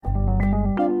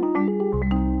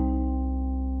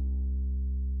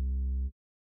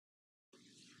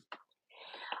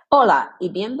Hola y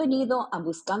bienvenido a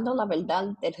Buscando la Verdad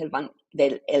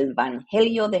del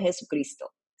Evangelio de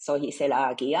Jesucristo. Soy Gisela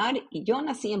Aguiar y yo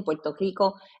nací en Puerto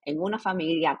Rico en una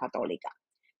familia católica.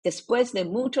 Después de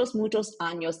muchos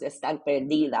años de estar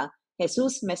perdida,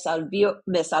 Jesús me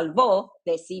salvó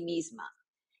de sí misma.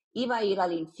 Iba a ir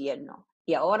al infierno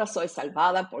y ahora soy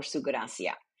salvada por su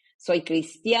gracia. Soy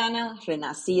cristiana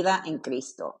renacida en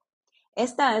Cristo.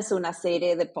 Esta es una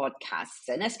serie de podcasts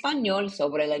en español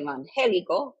sobre el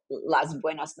evangélico, las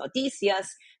buenas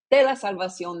noticias de la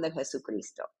salvación de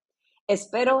Jesucristo.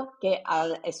 Espero que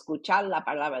al escuchar la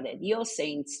palabra de Dios se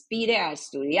inspire a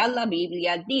estudiar la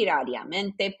Biblia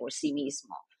diariamente por sí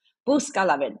mismo. Busca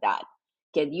la verdad.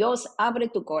 Que Dios abre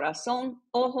tu corazón,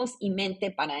 ojos y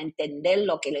mente para entender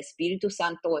lo que el Espíritu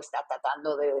Santo está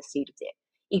tratando de decirte.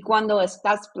 Y cuando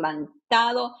estás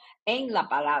plantado en la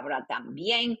palabra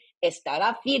también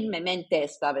estará firmemente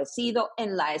establecido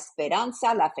en la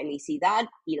esperanza, la felicidad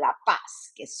y la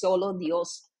paz que solo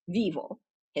Dios vivo,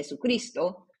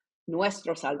 Jesucristo,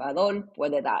 nuestro Salvador,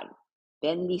 puede dar.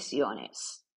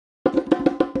 Bendiciones.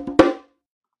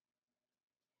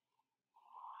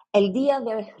 El Día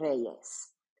de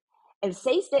Reyes. El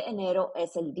 6 de enero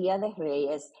es el Día de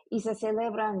Reyes y se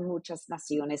celebra en muchas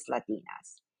naciones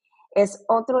latinas. Es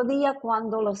otro día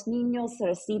cuando los niños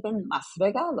reciben más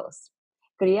regalos.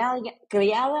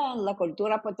 Criada en la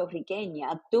cultura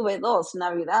puertorriqueña, tuve 2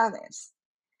 Navidades.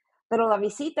 Pero la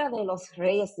visita de los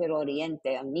Reyes del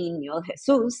Oriente al niño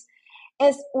Jesús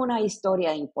es una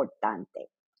historia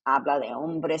importante. Habla de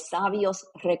hombres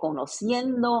sabios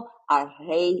reconociendo al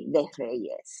Rey de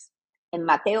Reyes. En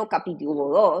Mateo capítulo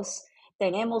 2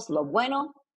 tenemos lo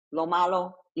bueno, lo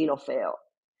malo y lo feo.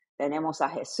 Tenemos a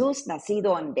Jesús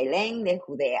nacido en Belén de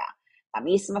Judea, la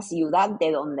misma ciudad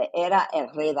de donde era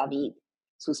el rey David.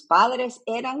 Sus padres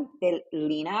eran del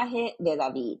linaje de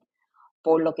David,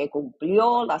 por lo que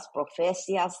cumplió las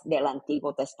profecías del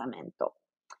Antiguo Testamento.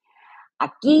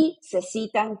 Aquí se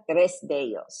citan 3 de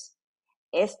ellos.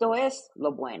 Esto es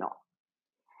lo bueno.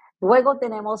 Luego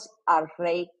tenemos al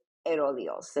rey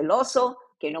Herodes, celoso,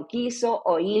 que no quiso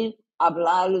oír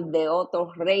hablar de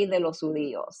otro rey de los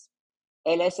judíos.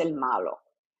 Él es el malo.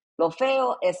 Lo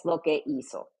feo es lo que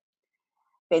hizo.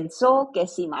 Pensó que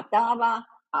si mataba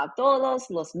a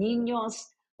todos los niños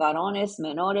varones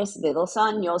menores de 2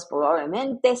 años,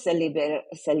 probablemente se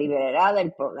liberará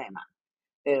del problema.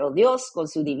 Pero Dios, con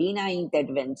su divina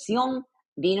intervención,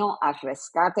 vino al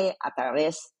rescate a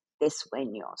través de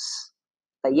sueños.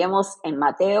 Leemos en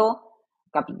Mateo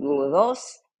capítulo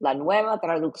 2, la Nueva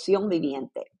Traducción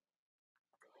Viviente.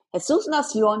 Jesús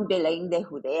nació en Belén de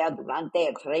Judea durante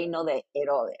el reino de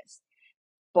Herodes.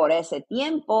 Por ese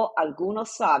tiempo,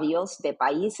 algunos sabios de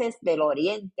países del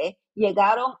oriente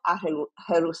llegaron a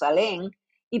Jerusalén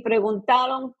y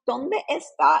preguntaron: ¿dónde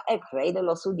está el rey de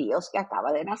los judíos que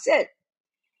acaba de nacer?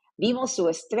 Vimos su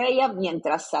estrella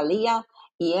mientras salía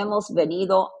y hemos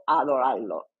venido a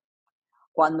adorarlo.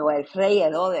 Cuando el rey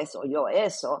Herodes oyó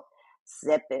eso,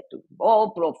 se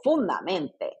perturbó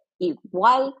profundamente,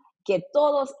 igual que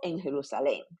todos en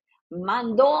Jerusalén.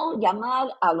 Mandó llamar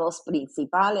a los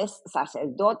principales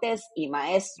sacerdotes y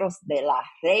maestros de la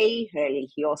ley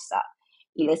religiosa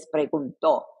y les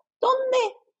preguntó: ¿dónde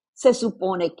se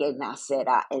supone que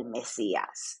nacerá el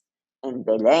Mesías? En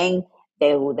Belén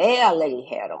de Judea, le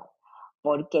dijeron,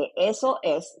 porque eso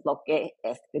es lo que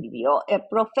escribió el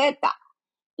profeta.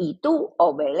 Y tú,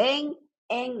 oh Belén,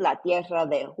 en la tierra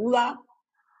de Judá,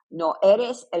 no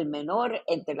eres el menor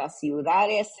entre las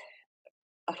ciudades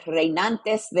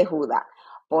reinantes de Judá,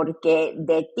 porque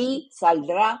de ti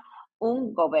saldrá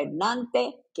un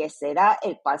gobernante que será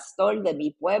el pastor de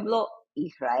mi pueblo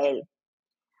Israel.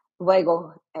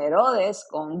 Luego Herodes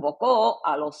convocó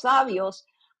a los sabios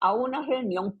a una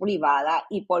reunión privada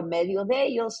y por medio de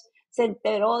ellos se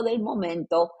enteró del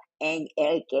momento en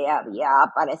el que había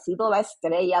aparecido la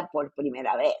estrella por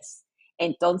primera vez.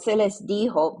 Entonces les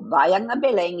dijo: vayan a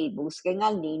Belén y busquen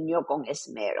al niño con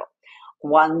esmero.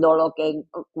 Cuando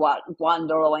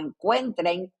lo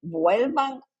encuentren,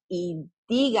 vuelvan y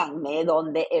díganme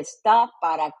dónde está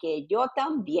para que yo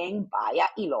también vaya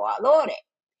y lo adore.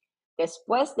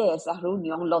 Después de esa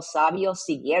reunión, los sabios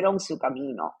siguieron su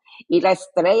camino y la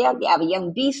estrella que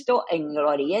habían visto en el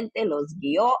oriente los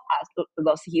guió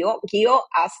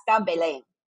hasta Belén.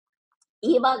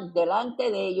 Iba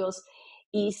delante de ellos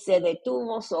y se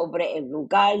detuvo sobre el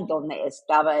lugar donde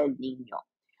estaba el niño.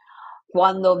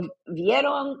 Cuando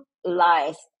vieron la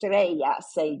estrella,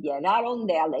 se llenaron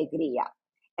de alegría.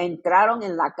 Entraron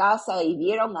en la casa y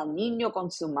vieron al niño con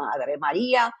su madre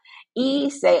María y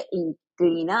se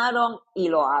inclinaron y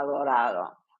lo adoraron.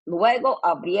 Luego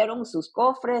abrieron sus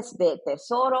cofres de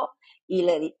tesoro y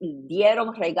le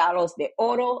dieron regalos de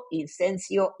oro,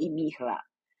 incienso y mirra.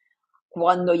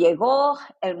 Cuando llegó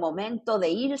el momento de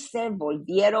irse,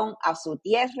 volvieron a su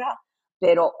tierra,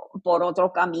 pero por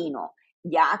otro camino,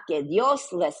 ya que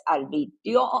Dios les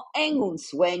advirtió en un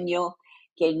sueño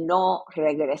que no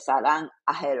regresarán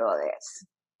a Herodes.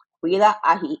 Cuida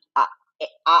a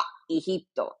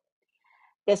Egipto.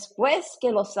 Después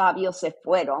que los sabios se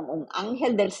fueron, un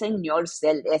ángel del Señor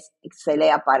se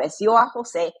le apareció a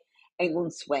José en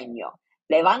un sueño.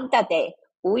 Levántate,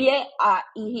 huye a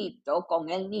Egipto con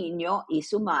el niño y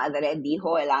su madre,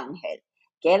 dijo el ángel.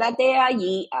 Quédate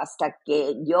allí hasta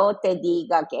que yo te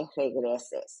diga que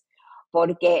regreses,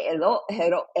 porque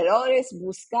Herodes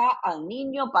busca al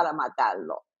niño para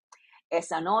matarlo.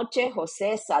 Esa noche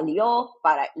José salió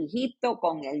para Egipto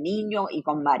con el niño y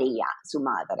con María, su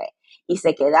madre, y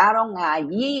se quedaron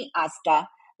allí hasta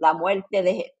la muerte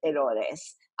de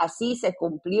Herodes. Así se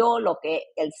cumplió lo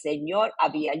que el Señor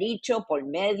había dicho por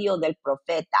medio del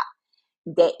profeta.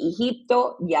 De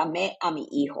Egipto llamé a mi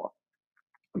hijo.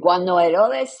 Cuando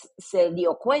Herodes se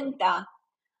dio cuenta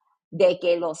de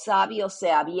que los sabios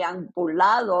se habían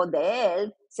burlado de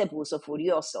él, se puso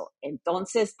furioso.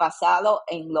 Entonces, basado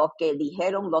en lo que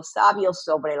dijeron los sabios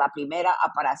sobre la primera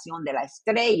aparición de la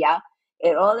estrella,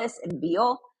 Herodes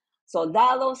envió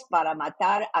soldados para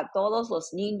matar a todos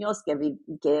los niños que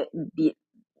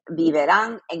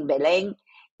vivirán en Belén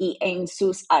y en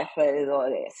sus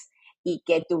alrededores y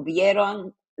que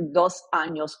tuvieron 2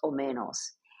 años o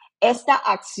menos. Esta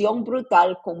acción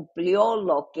brutal cumplió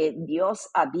lo que Dios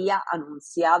había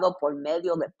anunciado por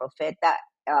medio del profeta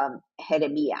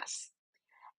Jeremías.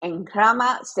 En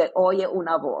Rama se oye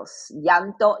una voz,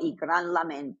 llanto y gran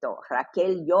lamento.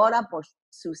 Raquel llora por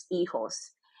sus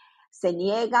hijos. Se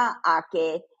niega a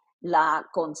que la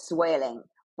consuelen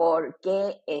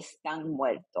porque están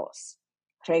muertos.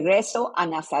 Regreso a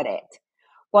Nazaret.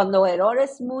 Cuando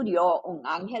Herodes murió, un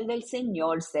ángel del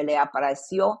Señor se le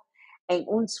apareció en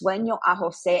un sueño a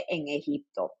José en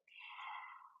Egipto.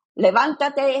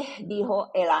 Levántate,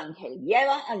 dijo el ángel,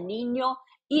 lleva al niño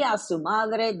y a su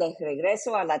madre de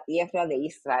regreso a la tierra de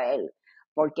Israel,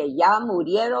 porque ya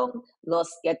murieron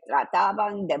los que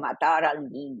trataban de matar al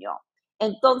niño.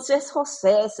 Entonces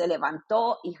José se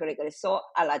levantó y regresó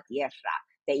a la tierra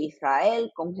de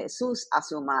Israel con Jesús a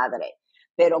su madre.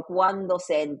 Pero cuando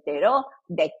se enteró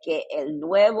de que el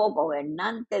nuevo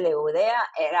gobernante de Judea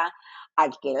era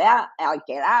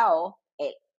Arquelao,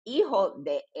 el hijo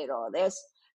de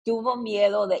Herodes, tuvo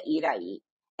miedo de ir ahí.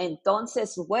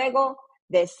 Entonces, luego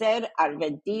de ser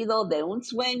advertido de un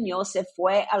sueño, se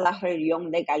fue a la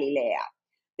región de Galilea.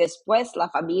 Después la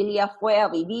familia fue a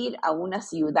vivir a una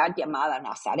ciudad llamada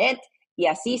Nazaret, y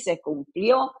así se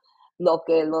cumplió lo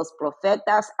que los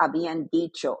profetas habían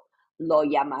dicho. Lo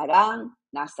llamarán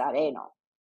Nazareno.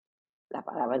 La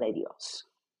palabra de Dios.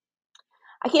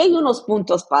 Aquí hay unos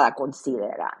puntos para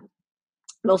considerar.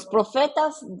 Los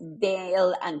profetas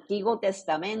del Antiguo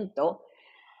Testamento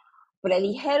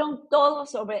predijeron todo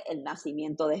sobre el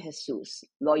nacimiento de Jesús.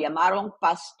 Lo llamaron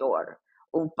pastor.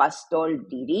 Un pastor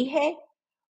dirige,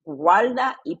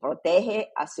 guarda y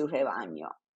protege a su rebaño.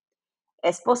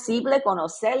 Es posible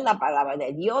conocer la palabra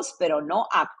de Dios, pero no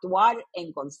actuar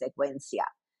en consecuencia.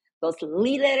 Los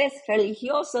líderes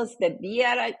religiosos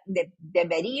deberían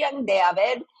de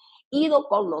haber ido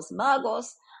con los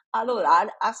magos a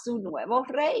adorar a su nuevo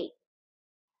rey.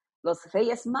 Los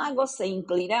reyes magos se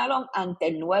inclinaron ante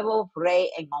el nuevo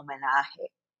rey en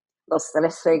homenaje. Los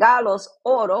 3 regalos: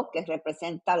 oro, que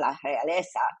representa la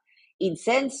realeza;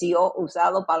 incienso,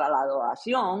 usado para la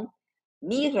adoración;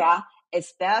 mirra,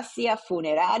 especia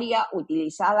funeraria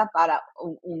utilizada para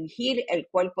ungir el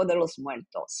cuerpo de los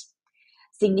muertos,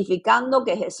 significando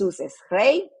que Jesús es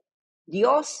Rey,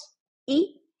 Dios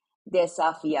y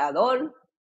desafiador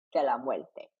de la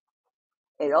muerte.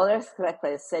 Herodes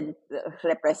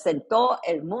representó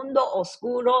el mundo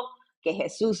oscuro que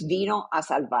Jesús vino a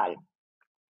salvar.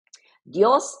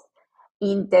 Dios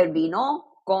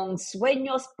intervino con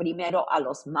sueños primero a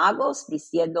los magos,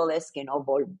 diciéndoles que no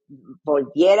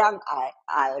volvieran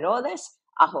a Herodes;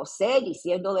 a José,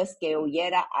 diciéndoles que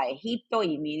huyera a Egipto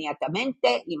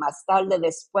inmediatamente; y más tarde,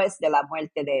 después de la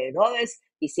muerte de Herodes,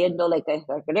 diciéndole que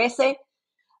regrese.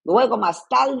 Luego, más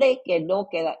tarde, que no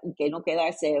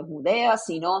quedarse en Judea,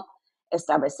 sino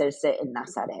establecerse en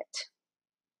Nazaret.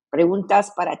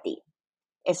 Preguntas para ti.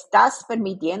 ¿Estás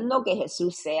permitiendo que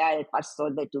Jesús sea el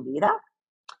pastor de tu vida?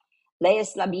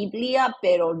 ¿Lees la Biblia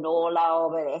pero no la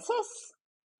obedeces?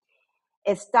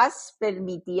 ¿Estás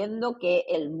permitiendo que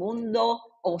el mundo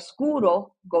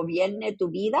oscuro gobierne tu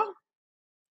vida?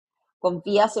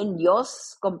 ¿Confías en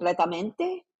Dios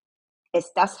completamente?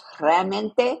 ¿Estás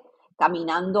realmente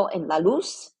caminando en la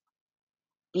luz?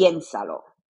 Piénsalo.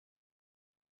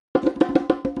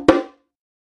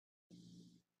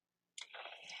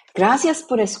 Gracias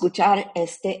por escuchar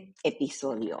este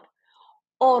episodio.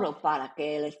 Oro para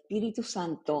que el Espíritu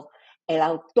Santo, el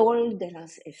autor de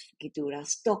las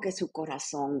Escrituras, toque su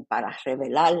corazón para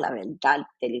revelar la verdad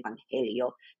del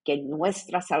Evangelio, que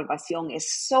nuestra salvación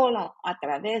es sola a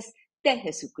través de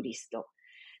Jesucristo.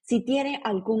 Si tiene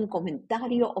algún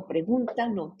comentario o pregunta,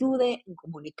 no dude en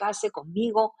comunicarse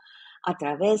conmigo a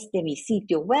través de mi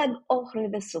sitio web o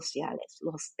redes sociales.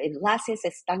 Los enlaces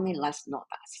están en las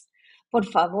notas. Por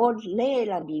favor, lee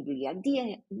la Biblia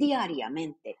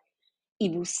diariamente y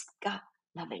busca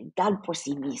la verdad por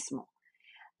sí mismo.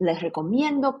 Les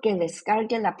recomiendo que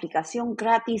descarguen la aplicación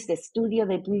gratis de estudio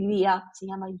de Biblia, se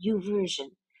llama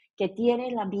YouVersion, que tiene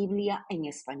la Biblia en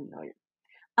español.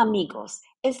 Amigos,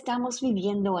 estamos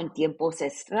viviendo en tiempos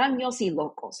extraños y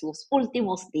locos, los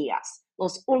últimos días,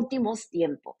 los últimos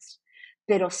tiempos.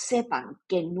 Pero sepan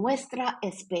que nuestra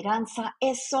esperanza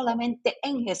es solamente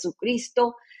en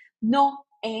Jesucristo, no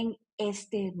en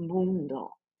este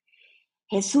mundo.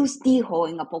 Jesús dijo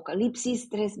en Apocalipsis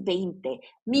 3:20,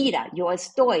 mira, yo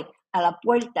estoy a la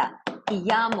puerta y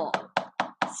llamo.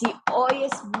 Si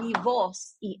oyes mi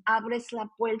voz y abres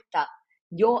la puerta,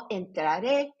 yo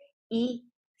entraré y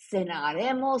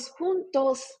cenaremos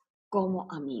juntos como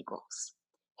amigos.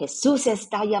 Jesús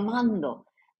está llamando.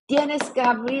 Tienes que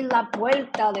abrir la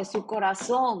puerta de su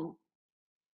corazón.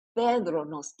 Pedro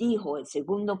nos dijo en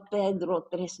 2 Pedro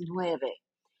 3:9.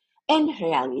 En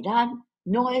realidad,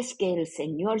 no es que el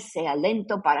Señor sea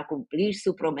lento para cumplir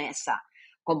su promesa,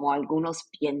 como algunos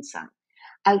piensan.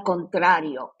 Al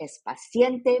contrario, es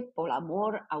paciente por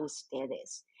amor a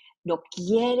ustedes. No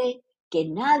quiere que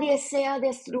nadie sea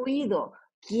destruido.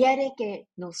 Quiere que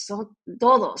nosotros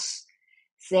todos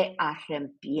se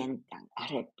arrepientan.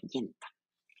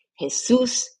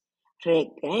 Jesús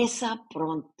regresa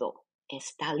pronto.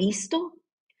 ¿Está listo?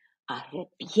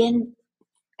 Arrepiéntete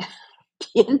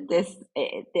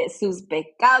de sus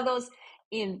pecados,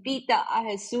 invita a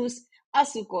Jesús a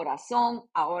su corazón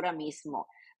ahora mismo.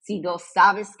 Si no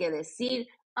sabes qué decir,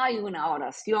 hay una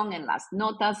oración en las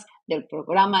notas del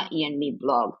programa y en mi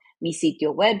blog. Mi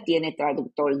sitio web tiene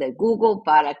traductor de Google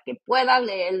para que pueda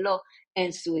leerlo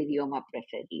en su idioma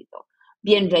preferido.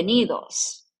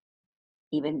 Bienvenidos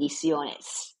y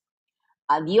bendiciones.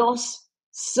 A Dios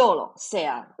solo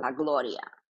sea la gloria.